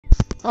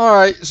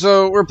Alright,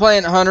 so we're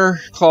playing Hunter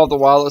Call of the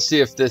Wild. Let's see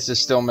if this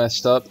is still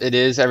messed up. It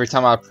is. Every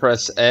time I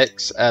press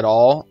X at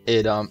all,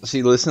 it,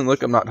 see, listen,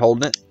 look, I'm not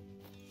holding it.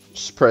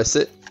 Just press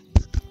it.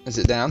 Is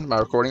it down? Am I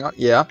recording on?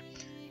 Yeah.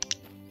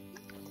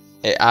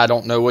 I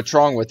don't know what's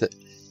wrong with it.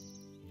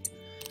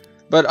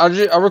 But I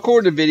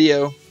recorded a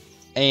video,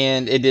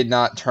 and it did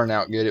not turn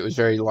out good. It was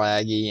very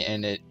laggy,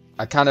 and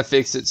I kind of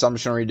fixed it, so I'm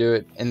just going to redo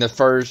it. In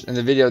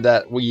the video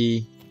that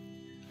we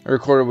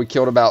recorded, we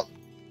killed about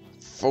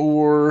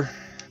 4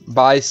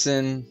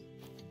 bison,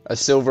 a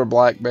silver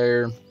black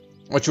bear,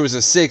 which was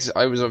a 6.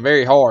 It was a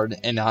very hard,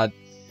 and I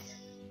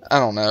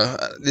don't know,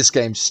 this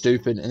game's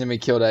stupid. And then we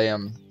killed a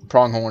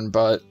pronghorn,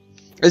 but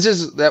it's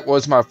just that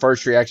was my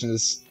first reaction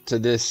to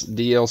this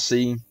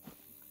DLC.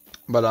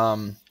 But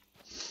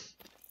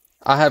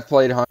I have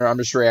played Hunter. I'm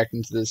just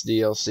reacting to this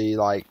DLC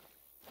like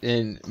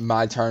in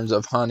my terms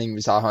of hunting,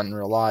 because I hunt in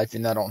real life,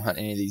 and I don't hunt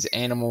any of these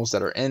animals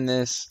that are in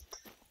this.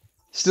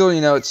 Still,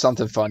 you know, it's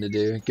something fun to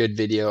do. Good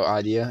video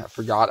idea. I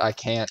forgot I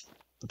can't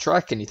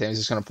track anything. I was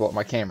just going to pull up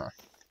my camera.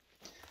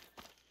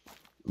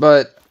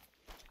 But,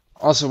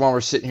 also while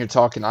we're sitting here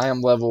talking, I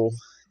am level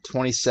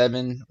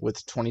 27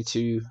 with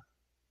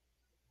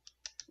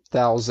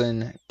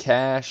 22,000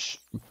 cash.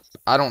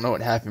 I don't know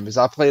what happened, because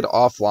I played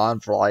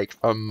offline for like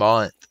a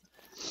month.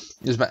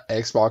 Because my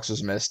Xbox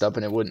was messed up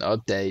and it wouldn't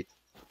update.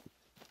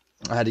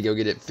 I had to go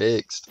get it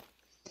fixed.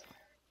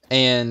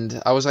 And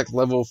I was like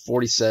level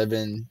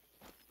 47.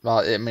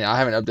 I mean, I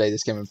haven't updated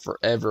this game in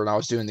forever, and I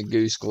was doing the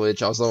goose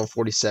glitch. I was level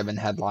 47,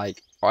 had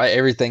like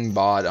everything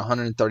bought,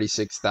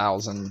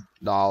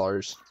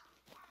 $136,000.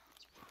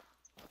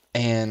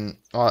 And,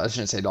 well, I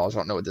shouldn't say dollars, I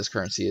don't know what this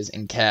currency is,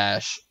 in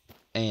cash.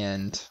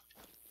 And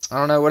I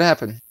don't know what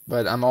happened,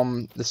 but I'm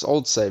on this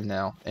old save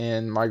now,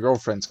 and my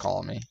girlfriend's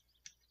calling me.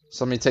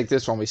 So let me take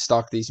this one. We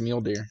stalk these mule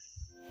deer.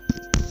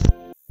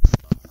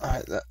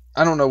 Alright,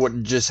 I don't know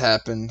what just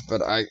happened,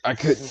 but I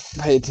couldn't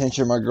pay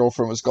attention. My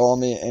girlfriend was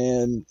calling me,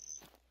 and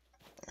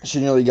she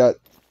nearly got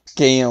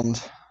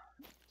scammed.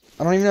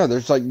 I don't even know.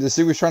 There's like, this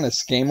dude was trying to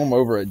scam him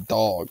over a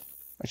dog.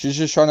 She was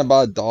just trying to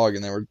buy a dog,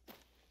 and they were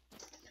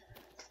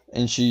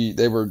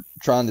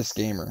trying to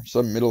scam her.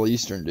 Some Middle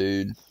Eastern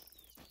dude.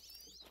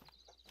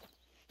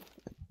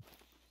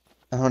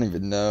 I don't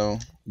even know.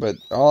 But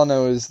all I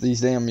know is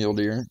these damn mule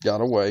deer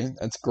got away.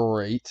 That's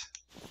great.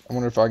 I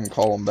wonder if I can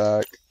call them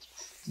back.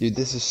 Dude,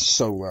 this is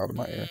so loud in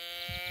my ear.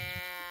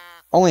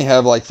 I only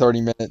have like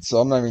 30 minutes, so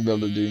I'm not even going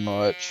to be able to do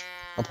much.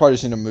 I probably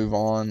just need to move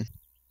on.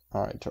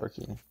 Alright,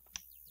 turkey.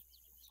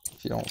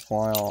 If you don't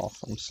fly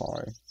off, I'm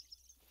sorry.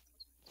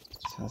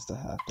 This has to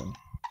happen.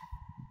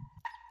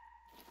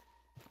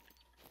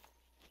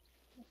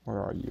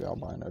 Where are you,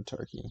 albino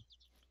turkey?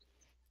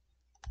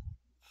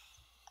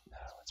 No,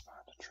 it's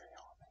behind a tree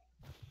on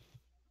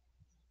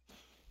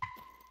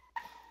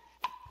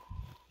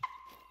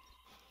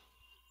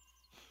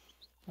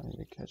me. I need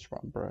to catch my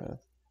breath.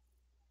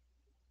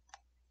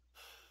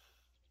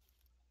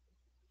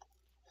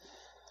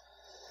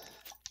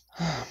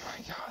 Oh my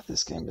god,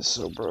 this game is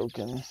so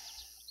broken.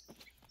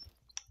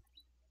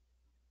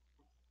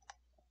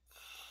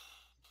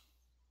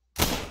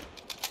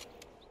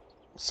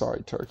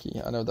 Sorry,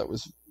 turkey. I know that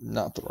was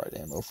not the right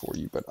ammo for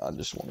you, but I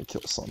just want to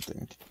kill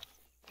something.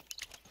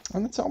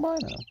 And it's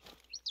albino.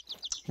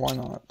 Why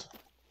not?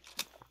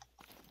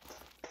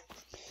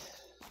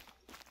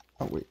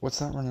 Oh wait, what's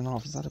that running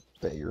off? Is that a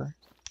bear?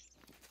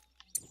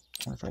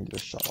 I wonder if I can get a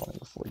shot on it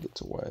before he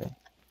gets away.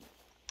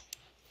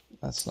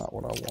 That's not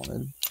what I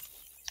wanted.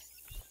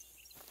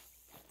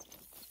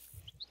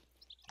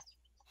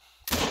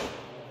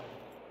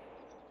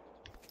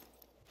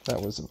 That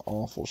was an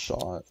awful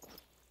shot.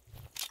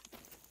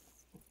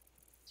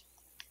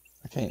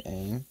 I can't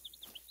aim.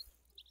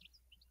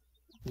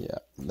 Yeah,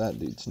 that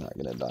dude's not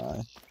gonna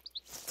die.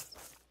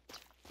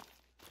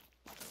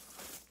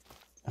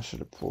 I should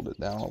have pulled it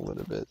down a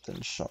little bit,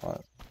 then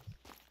shot.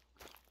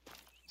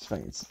 See if I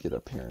can get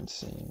up here and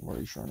see where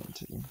he's running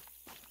to.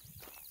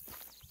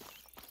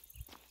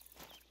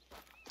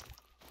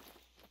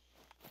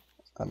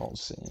 I don't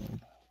see him.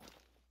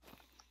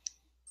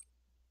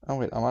 Oh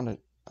wait, I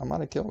might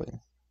have killed him.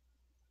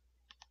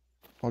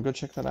 Well, go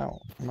check that out.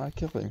 I might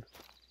kill him.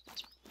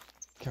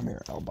 Come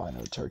here,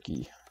 albino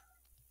turkey.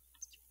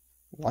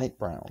 Light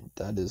brown.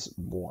 That is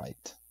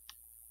white.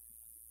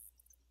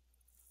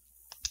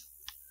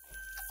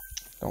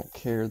 Don't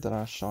care that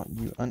I shot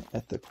you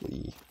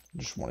unethically.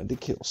 Just wanted to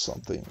kill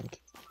something.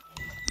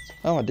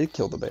 Oh, I did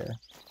kill the bear.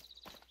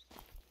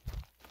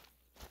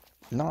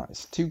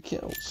 Nice. 2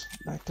 kills.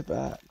 Back to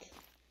back.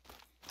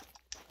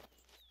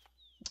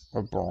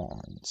 A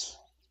bronze.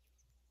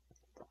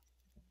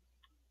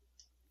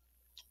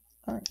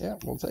 Alright, yeah,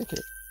 we'll take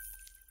it.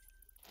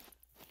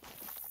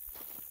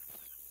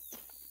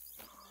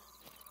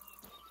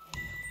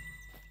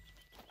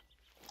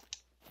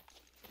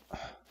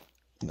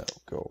 No,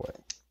 go away.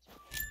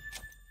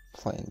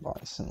 Playing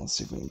bison. Let's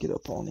see if we can get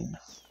up on him.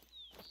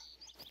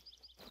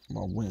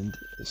 My wind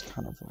is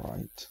kind of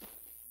right.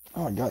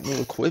 Oh, I got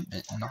new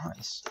equipment.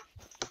 Nice.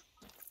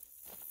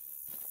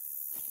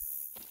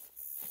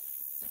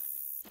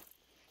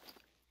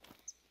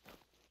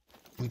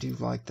 We do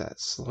like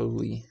that,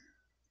 slowly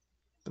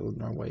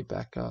building our way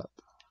back up.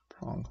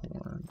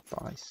 Pronghorn,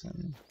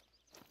 bison.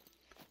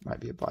 Might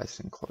be a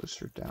bison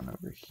closer down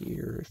over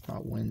here if my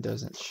wind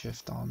doesn't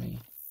shift on me.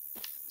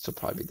 This will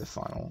probably be the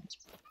final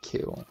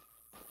kill.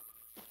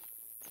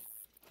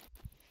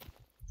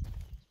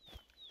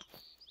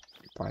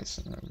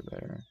 Bison over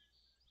there.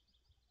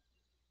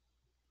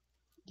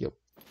 Yep.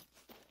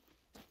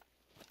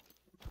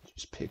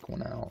 Just pick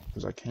one out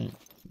because I can't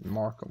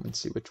mark them and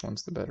see which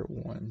one's the better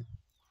one.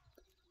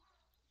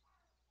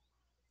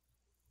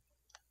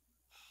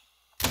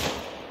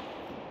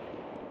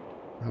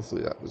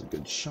 Hopefully that was a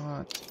good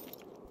shot.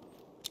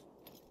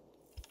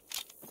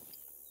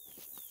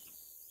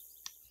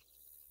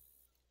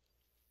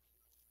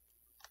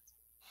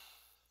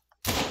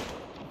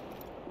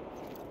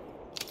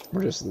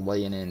 We're just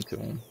laying into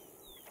them.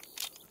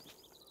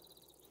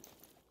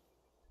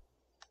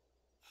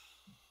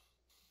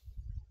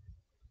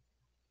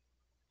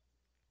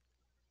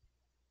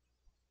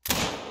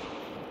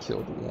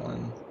 Killed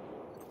one.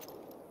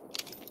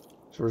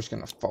 So we're just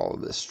gonna follow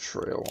this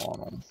trail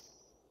on them.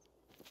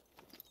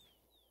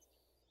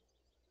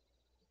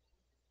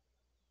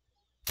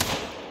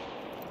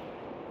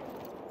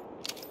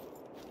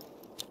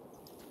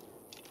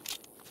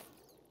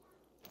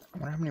 I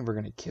wonder how many we're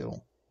gonna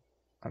kill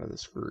out of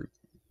this group.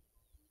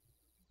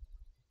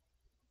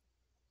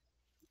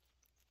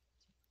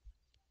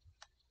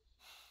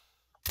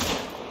 How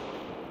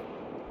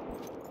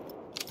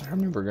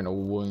many we're gonna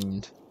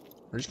wound?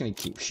 We're just gonna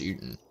keep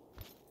shooting.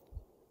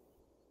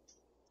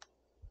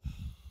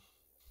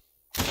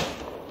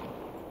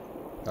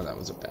 Oh, that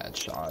was a bad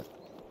shot.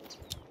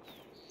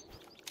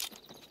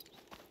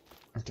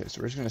 Okay,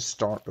 so we're just gonna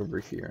start over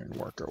here and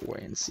work our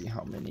way and see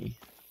how many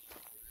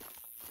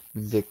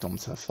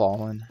victims have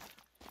fallen.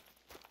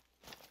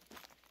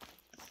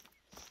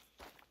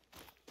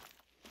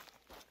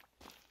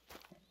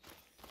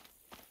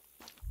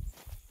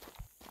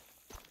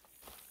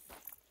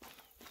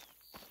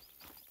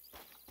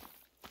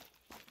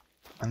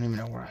 I don't even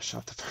know where I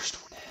shot the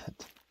first one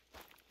at.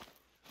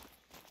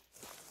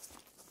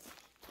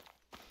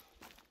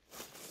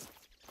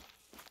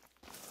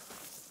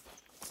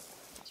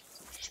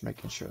 Just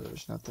making sure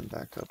there's nothing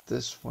back up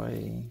this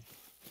way.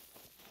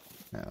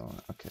 No,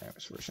 okay,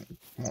 so we're just gonna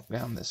walk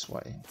down this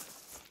way.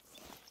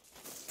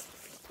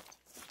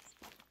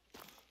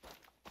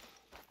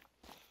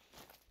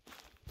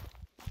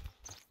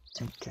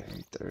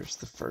 Okay, there's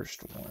the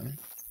first one.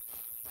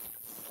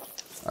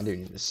 I do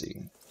need to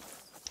see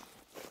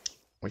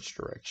which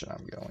direction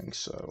I'm going,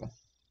 so.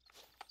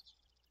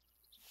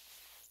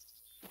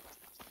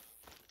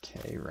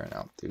 Okay, ran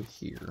out through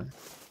here.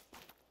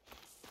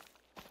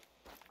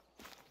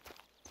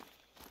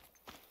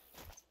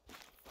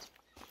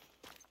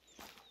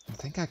 I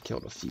think I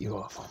killed a few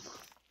of them.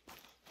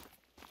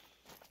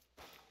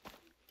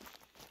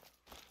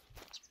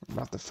 I'm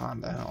about to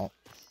find out.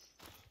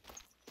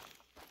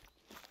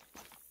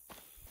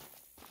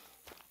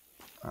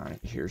 Alright,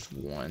 here's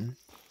one.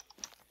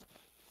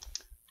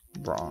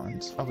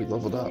 Bronze. Oh, we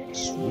leveled up.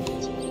 Sweet.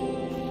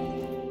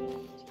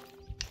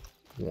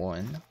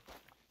 One.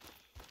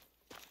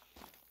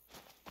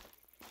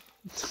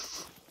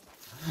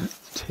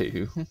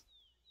 Two.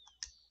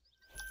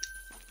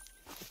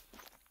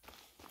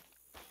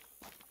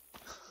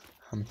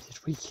 How many did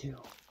we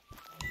kill?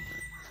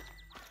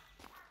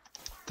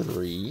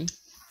 3.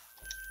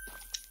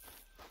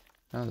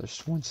 Oh,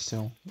 there's one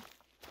still.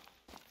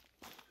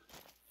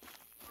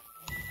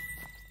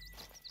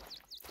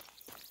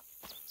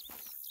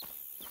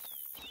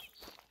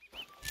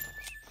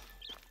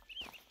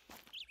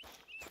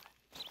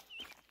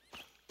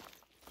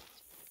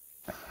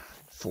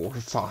 4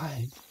 or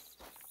 5.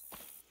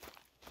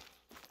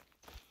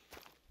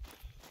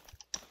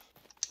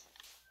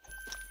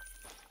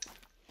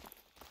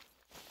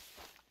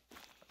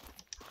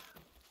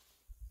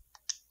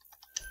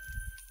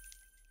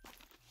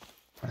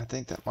 I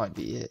think that might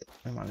be it.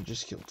 I might have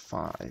just killed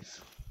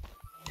 5.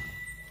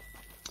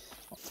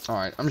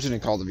 Alright, I'm just going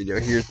to call the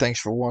video here. Thanks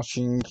for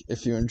watching.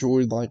 If you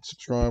enjoyed, like,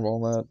 subscribe,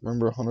 all that.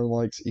 Remember, 100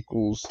 likes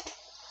equals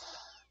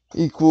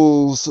what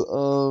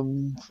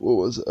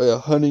was it?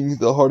 Hunting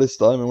the hardest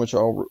diamond, which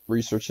I'll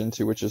research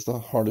into, which is the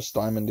hardest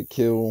diamond to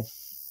kill,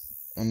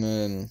 and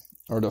then,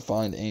 or to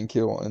find and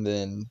kill, and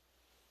then,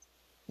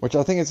 which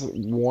I think it's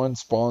 1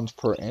 spawns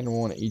per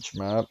animal in each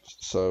map,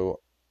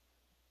 so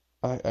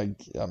I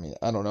mean,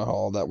 I don't know how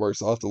all that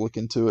works. I'll have to look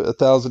into it.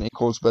 1,000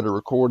 equals better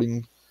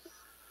recording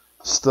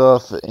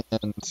stuff,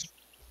 and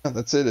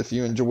that's it. If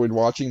you enjoyed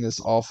watching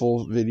this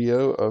awful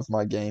video of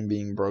my game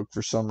being broke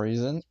for some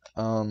reason,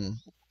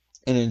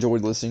 and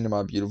enjoyed listening to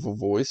my beautiful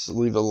voice,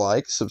 leave a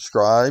like,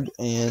 subscribe,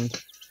 and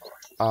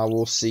I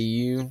will see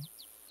you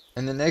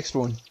in the next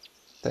one.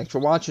 Thanks for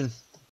watching.